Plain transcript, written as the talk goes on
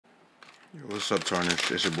Yo, what's up, Tarnish?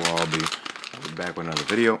 It's your boy Albie. I'll be back with another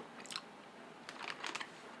video.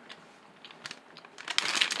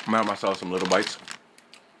 I'm at myself some little bites.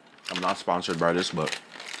 I'm not sponsored by this, but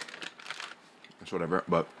it's whatever.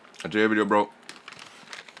 But today's video, bro,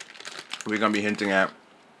 we're gonna be hinting at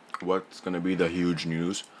what's gonna be the huge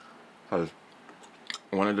news, because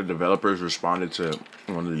one of the developers responded to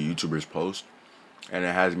one of the YouTubers' posts, and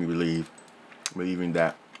it has me believing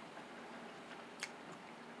that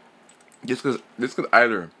this could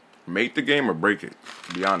either make the game or break it.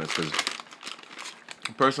 To be honest, because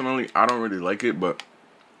personally, I don't really like it, but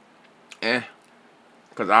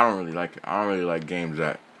because I don't really like it. I don't really like games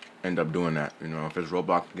that end up doing that. You know, if it's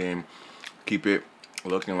Roblox game, keep it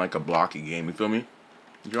looking like a blocky game. You feel me?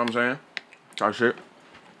 You know what I'm saying? Type shit.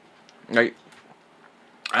 Like,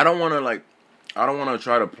 I don't want to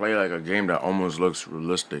try to play like a game that almost looks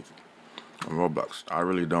realistic on Roblox. I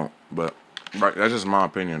really don't. But right, that's just my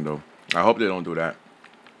opinion, though. I hope they don't do that.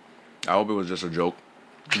 I hope it was just a joke.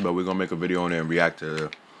 But we're gonna make a video on it and react to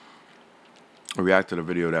the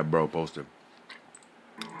video that bro posted.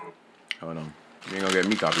 Hold on. You ain't gonna get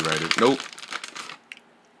me copyrighted. Nope.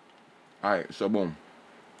 Alright, so boom.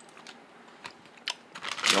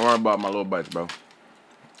 Don't worry about my little bites, bro.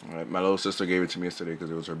 Alright, my little sister gave it to me yesterday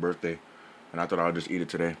because it was her birthday. And I thought I would just eat it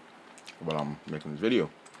today while I'm making this video.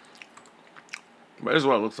 But this is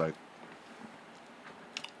what it looks like.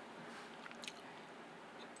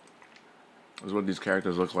 This is what these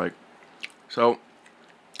characters look like. So,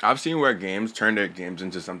 I've seen where games turn their games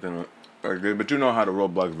into something good, but you know how the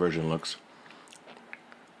Roblox version looks.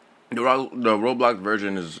 The Roblox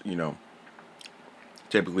version is, you know,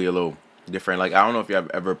 typically a little different. Like, I don't know if you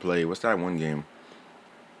have ever played, what's that one game?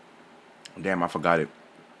 Damn, I forgot it.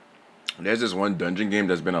 There's this one dungeon game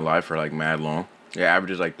that's been alive for like mad long. It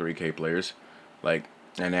averages like 3K players. Like,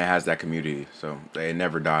 and it has that community. So, it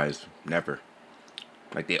never dies. Never.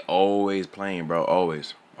 Like, they always playing, bro.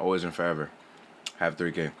 Always. Always and forever. Have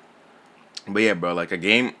 3K. But yeah, bro, like a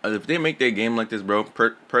game, if they make their game like this, bro,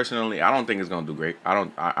 personally, I don't think it's gonna do great. I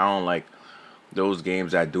don't like those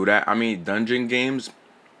games that do that. I mean, dungeon games,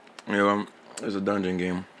 you know, it's a dungeon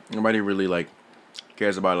game. Nobody really like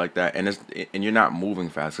cares about it like that, and you're not moving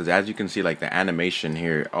fast, because as you can see, like the animation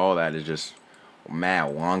here, all that is just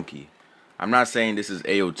mad wonky. I'm not saying this is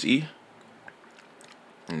AOT.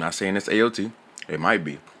 I'm not saying it's AOT. It might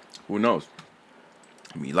be. Who knows?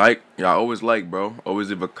 Y'all always like, bro. Always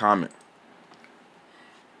leave a comment.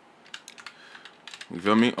 You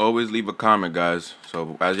feel me? Always leave a comment, guys.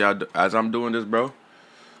 So as I'm doing this, bro,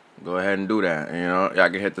 go ahead and do that. And, you know, y'all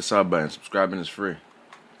can hit the sub button. Subscribing is free.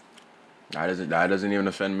 That doesn't even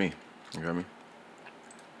offend me. You feel me?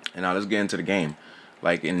 And now let's get into the game.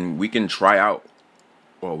 Like, and we can try out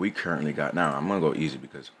what we currently got now. I'm gonna go easy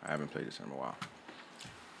because I haven't played this in a while.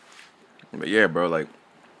 But yeah, bro, like,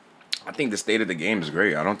 I think the state of the game is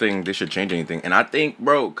great. I don't think they should change anything. And I think,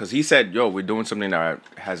 bro, because he said, yo, we're doing something that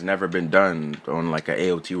has never been done on like an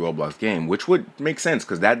AOT Roblox game, which would make sense,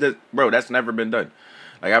 because that's never been done.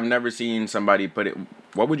 Like, I've never seen somebody put it,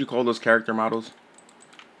 what would you call those character models?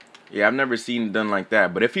 Yeah, I've never seen it done like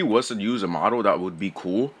that. But if he was to use a model, that would be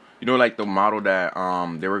cool. You know, like the model that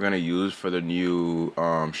they were going to use for the new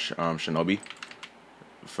Shinobi.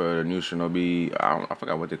 For the new Shinobi, I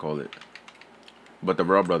forgot what they call it. But the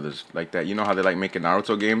Raw Brothers, like that, you know how they like making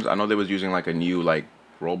Naruto games? I know they was using like a new like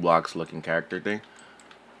Roblox looking character thing,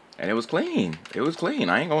 and it was clean. It was clean.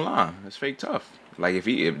 I ain't gonna lie, it's fake tough. Like if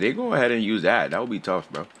they go ahead and use that would be tough,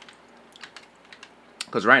 bro.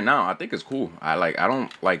 Cause right now I think it's cool. I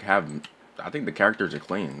think the characters are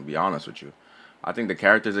clean. To be honest with you, I think the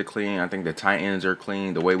characters are clean. I think the Titans are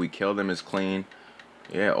clean. The way we kill them is clean.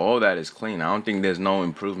 Yeah, all that is clean. I don't think there's no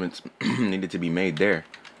improvements needed to be made there.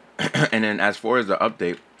 And then as far as the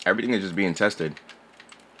update, everything is just being tested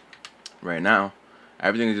right now.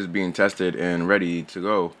 Everything is just being tested and ready to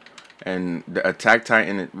go. And the Attack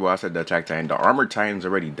Titan, well, I said the Attack Titan, the Armored Titan's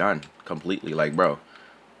already done completely, like, bro,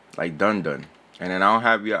 like done. And then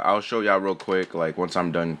I'll show y'all real quick, like once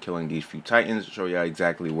I'm done killing these few Titans, show y'all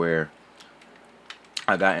exactly where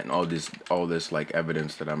I got in all this like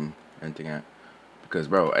evidence that I'm hinting at. Because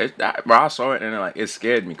bro, I saw it and it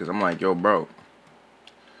scared me, because I'm like, yo, bro.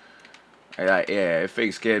 Yeah, it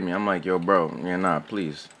fake scared me. I'm like, yo, bro, yeah, nah,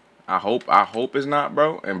 please. I hope it's not,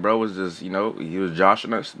 bro. And bro was just, you know, he was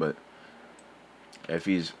joshing us, but if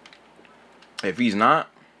he's not,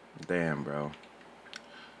 damn, bro,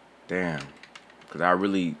 damn, and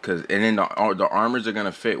then the armors are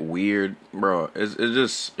gonna fit weird, bro. It's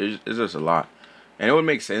just a lot, and it would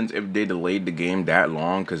make sense if they delayed the game that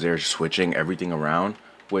long, because they're switching everything around,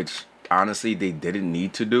 which honestly they didn't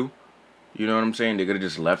need to do. You know what I'm saying? They could have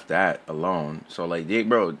just left that alone. So like, they,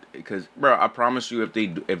 bro, because bro, I promise you, if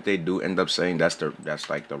they do end up saying that's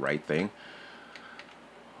like the right thing,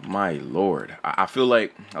 my lord, I feel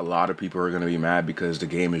like a lot of people are gonna be mad because the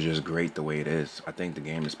game is just great the way it is. I think the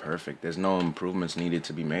game is perfect. There's no improvements needed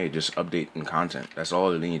to be made. Just update and content. That's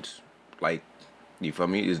all it needs. Like, you feel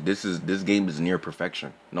me? This game is near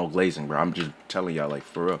perfection. No glazing, bro. I'm just telling y'all, like,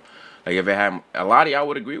 for real. Like, if it had, a lot of y'all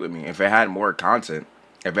would agree with me. If it had more content,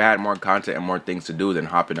 if it had more content and more things to do than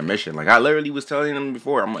hop in a mission. Like, I literally was telling them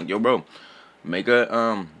before. I'm like, yo, bro, make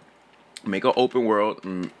a make a open world,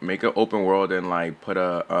 make an open world, and like put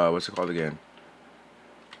a what's it called again?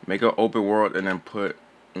 Make an open world and then put.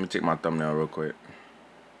 Let me take my thumbnail real quick.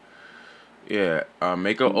 Yeah,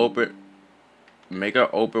 make a open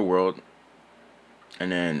world,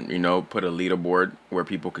 and then put a leaderboard where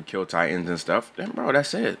people could kill titans and stuff. Then bro,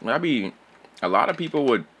 that's it. I be a lot of people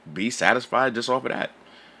would be satisfied just off of that.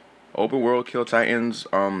 Open world, kill titans,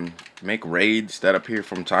 make raids that appear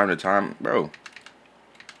from time to time, bro.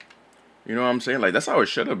 You know what I'm saying? Like, that's how it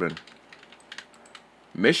should have been.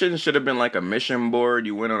 Missions should have been like a mission board.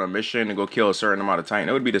 You went on a mission and go kill a certain amount of titan.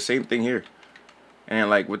 It would be the same thing here. And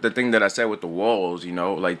like with the thing that I said with the walls,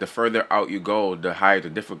 like the further out you go, the higher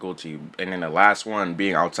the difficulty. And then the last one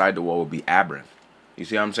being outside the wall would be Aberrant. You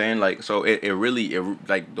see what I'm saying? Like, so it really,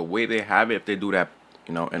 like the way they have it, if they do that,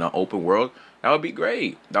 in an open world, that would be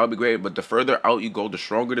great. That would be great. But the further out you go, the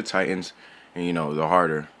stronger the titans, and the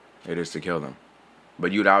harder it is to kill them.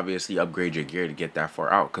 But you'd obviously upgrade your gear to get that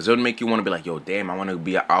far out. Because it would make you want to be like, yo, damn, I want to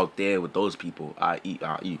be out there with those people. I eat.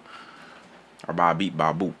 Or ba beat,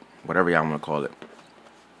 ba boop. Whatever y'all want to call it.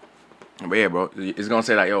 But yeah, bro. It's going to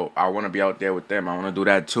say like, yo, I want to be out there with them. I want to do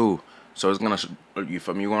that too. So it's going to, you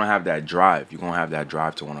feel me? You're going to have that drive. You're going to have that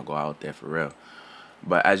drive to want to go out there for real.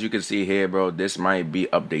 But as you can see here, bro, this might be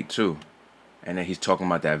update 2. And then he's talking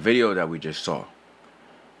about that video that we just saw.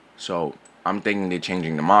 So I'm thinking they're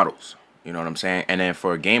changing the models. You know what I'm saying? And then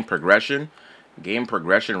for game progression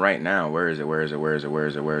right now, where is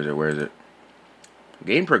it?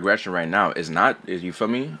 Game progression right now is not, you feel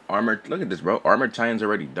me? Armored, look at this, bro. Armored Titan's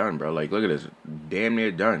already done, bro. Like, look at this. Damn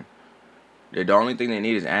near done. The only thing they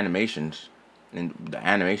need is animations. And the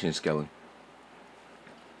animation scaling.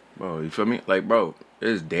 Bro, you feel me? Like, bro,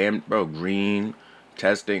 this damn, bro, green,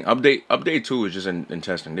 testing. Update 2 is just in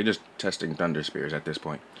testing. They're just testing Thunder Spears at this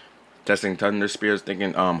point. Testing Thunder Spears,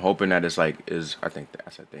 thinking, hoping that it's like,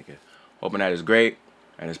 hoping that it's great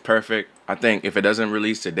and it's perfect. I think if it doesn't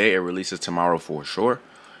release today, it releases tomorrow for sure.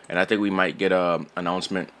 And I think we might get a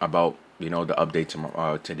announcement about, the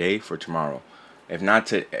update today for tomorrow. If not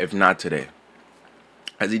today.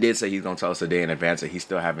 As he did say he's gonna tell us a day in advance, that he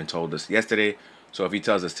still haven't told us yesterday. So if he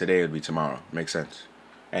tells us today, it'll be tomorrow. Makes sense.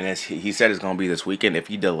 And as he said, it's gonna be this weekend. If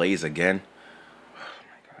he delays again, oh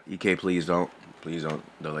my God, EK, please don't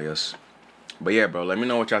delay us. But yeah, bro, let me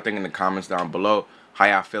know what y'all think in the comments down below. How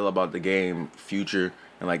y'all feel about the game future,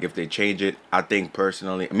 and like if they change it. I think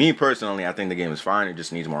personally, I think the game is fine. It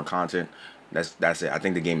just needs more content. That's it. I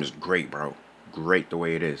think the game is great, bro. Great the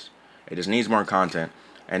way it is. It just needs more content.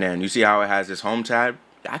 And then you see how it has this home tab?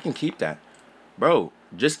 I can keep that, bro.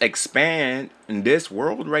 Just expand in this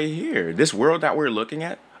world right here. This world that we're looking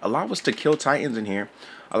at. Allow us to kill titans in here.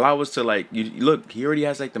 Allow us to, like, look, he already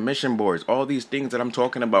has like the mission boards, all these things that I'm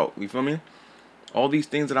talking about. You feel me? All these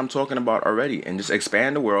things that I'm talking about already. And just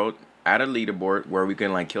expand the world, add a leaderboard where we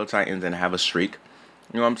can like kill titans and have a streak.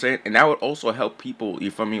 You know what I'm saying? And that would also help people,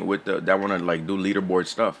 you feel me, with that want to like do leaderboard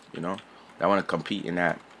stuff, that want to compete in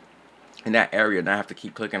that area, not have to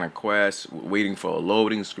keep clicking a quest, waiting for a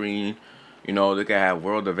loading screen. They can have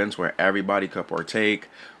world events where everybody could partake,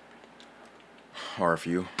 or a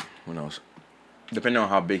few, who knows, depending on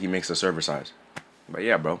how big he makes the server size. But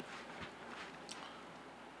yeah, bro,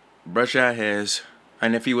 brush out his,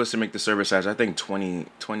 and if he was to make the server size, I think 20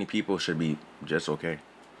 people should be just okay,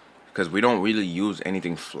 because we don't really use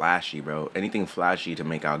anything flashy, bro, anything flashy to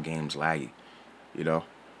make our games laggy,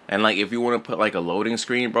 And like, if you want to put like a loading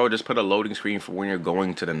screen, bro, just put a loading screen for when you're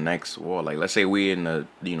going to the next wall. Like, let's say we in the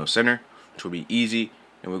center, which will be easy,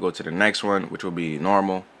 and we go to the next one, which will be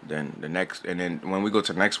normal. Then the next, and then when we go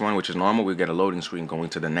to the next one, which is normal, we get a loading screen going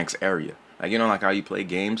to the next area. Like, like how you play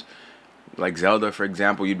games, like Zelda, for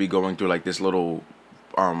example, you'd be going through like this little,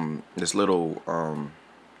 damn,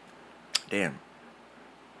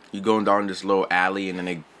 you going down this little alley, and then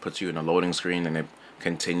it puts you in a loading screen, and it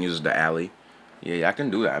continues the alley. Yeah, I can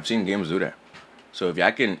do that. I've seen games do that. So if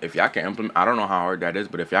y'all can implement, I don't know how hard that is,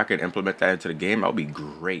 but if y'all can implement that into the game, that would be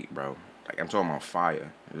great, bro. Like, I'm talking about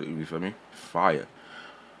fire. You feel me? Fire.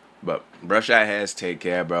 But brush that heads, take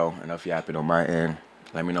care, bro. Enough yapping on my end.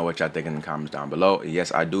 Let me know what y'all think in the comments down below.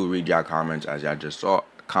 Yes, I do read y'all comments, as y'all just saw.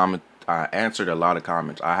 I answered a lot of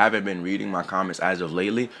comments. I haven't been reading my comments as of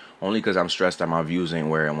lately, only because I'm stressed that my views ain't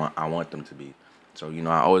where I want them to be. So, you know,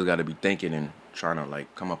 I always got to be thinking and trying to,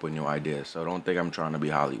 like, come up with new ideas. So don't think I'm trying to be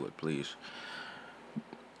Hollywood, please.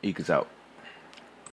 Eek is out.